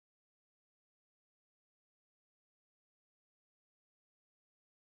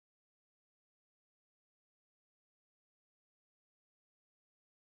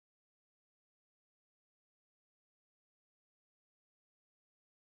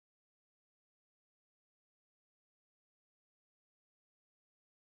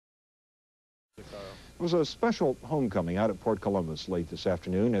It was a special homecoming out at Port Columbus late this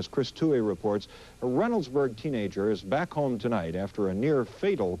afternoon. As Chris Tuohy reports, a Reynoldsburg teenager is back home tonight after a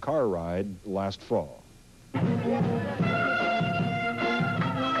near-fatal car ride last fall.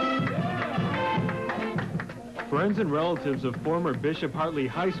 Friends and relatives of former Bishop Hartley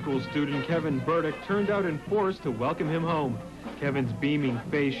High School student Kevin Burdick turned out in force to welcome him home. Kevin's beaming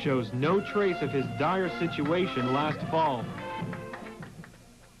face shows no trace of his dire situation last fall.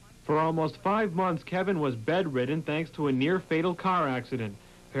 For almost 5 months, Kevin was bedridden thanks to a near-fatal car accident.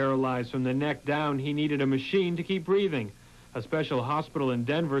 Paralyzed from the neck down, he needed a machine to keep breathing. A special hospital in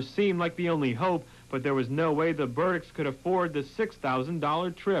Denver seemed like the only hope, but there was no way the Burdicks could afford the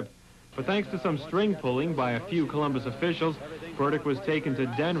 $6,000 trip. But thanks to some string pulling by a few Columbus officials, Burdick was taken to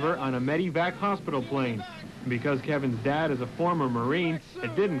Denver on a Medivac hospital plane. And because Kevin's dad is a former Marine,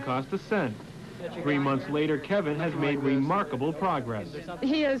 it didn't cost a cent. 3 months later, Kevin has made remarkable progress.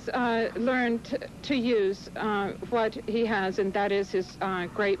 He has learned to use what he has, and that is his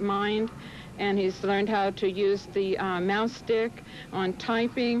great mind. And he's learned how to use the mouse stick on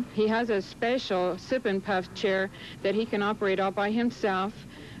typing. He has a special sip and puff chair that he can operate all by himself.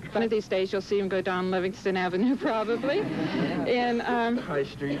 One of these days you'll see him go down Livingston Avenue probably. In High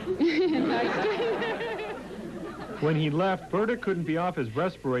Street. in High Street. When he left, Burdick couldn't be off his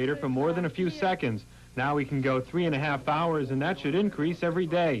respirator for more than a few seconds. Now he can go 3.5 hours, and that should increase every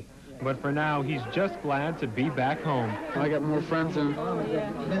day. But for now, he's just glad to be back home. I got more friends than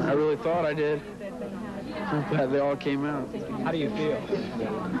I really thought I did. I'm glad they all came out. How do you feel?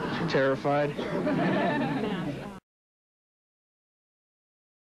 Terrified.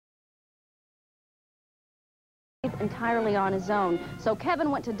 Entirely on his own. So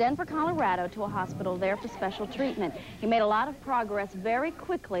Kevin went to Denver, Colorado to a hospital there for special treatment. He made a lot of progress very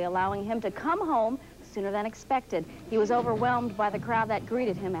quickly, allowing him to come home sooner than expected. He was overwhelmed by the crowd that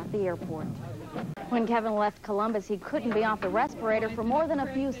greeted him at the airport. When Kevin left Columbus, he couldn't be off the respirator for more than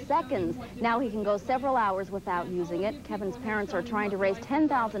a few seconds. Now he can go several hours without using it. Kevin's parents are trying to raise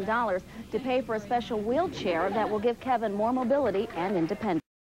 $10,000 to pay for a special wheelchair that will give Kevin more mobility and independence.